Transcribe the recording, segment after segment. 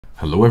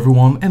Hello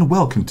everyone and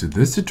welcome to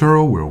this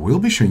tutorial where we'll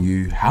be showing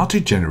you how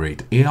to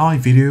generate AI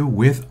video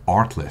with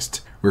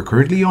Artlist. We're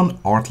currently on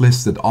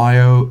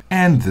artlist.io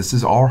and this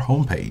is our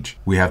homepage.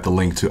 We have the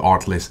link to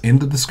Artlist in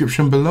the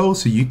description below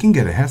so you can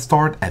get a head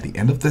start at the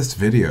end of this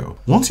video.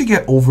 Once you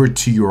get over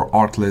to your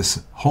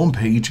Artlist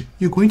homepage,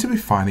 you're going to be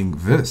finding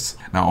this.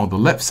 Now on the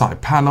left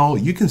side panel,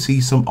 you can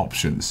see some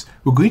options.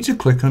 We're going to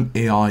click on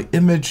AI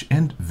image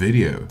and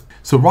video.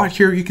 So right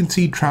here, you can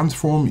see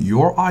transform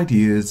your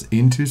ideas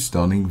into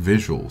stunning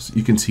visuals.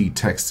 You can see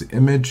text to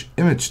image,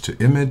 image to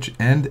image,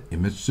 and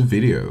image to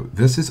video.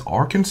 This is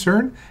our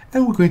concern,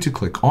 and we're going to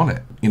click on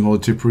it. In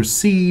order to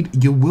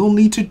proceed, you will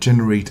need to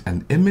generate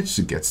an image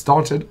to get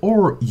started,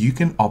 or you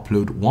can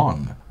upload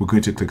one. We're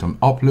going to click on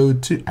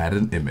upload to add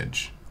an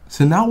image.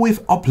 So now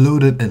we've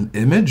uploaded an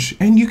image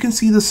and you can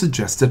see the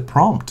suggested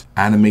prompt.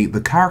 Animate the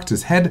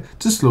character's head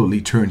to slowly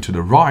turn to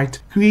the right,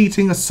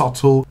 creating a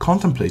subtle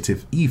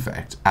contemplative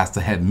effect. As the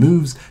head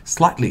moves,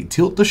 slightly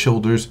tilt the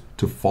shoulders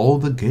to follow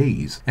the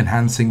gaze,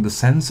 enhancing the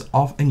sense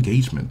of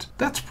engagement.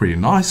 That's pretty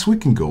nice, we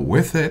can go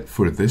with it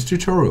for this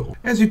tutorial.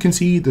 As you can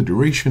see, the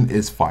duration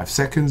is 5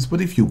 seconds, but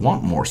if you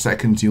want more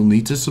seconds, you'll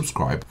need to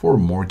subscribe for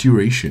more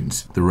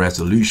durations. The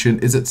resolution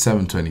is at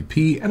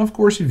 720p, and of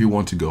course, if you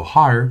want to go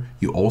higher,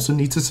 you also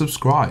need to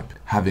subscribe.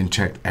 Having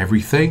checked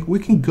everything, we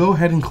can go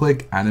ahead and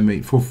click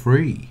animate for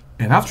free.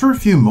 And after a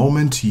few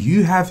moments,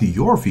 you have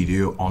your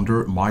video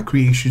under My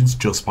Creations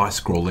just by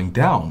scrolling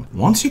down.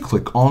 Once you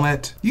click on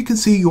it, you can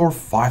see your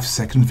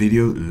 5-second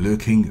video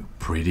looking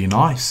pretty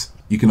nice.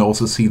 You can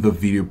also see the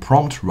video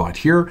prompt right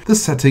here, the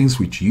settings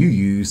which you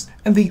use,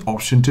 and the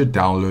option to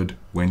download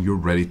when you're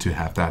ready to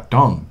have that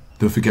done.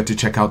 Don't forget to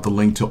check out the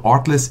link to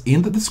Artlist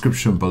in the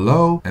description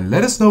below and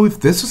let us know if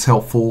this was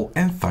helpful,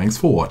 and thanks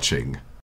for watching.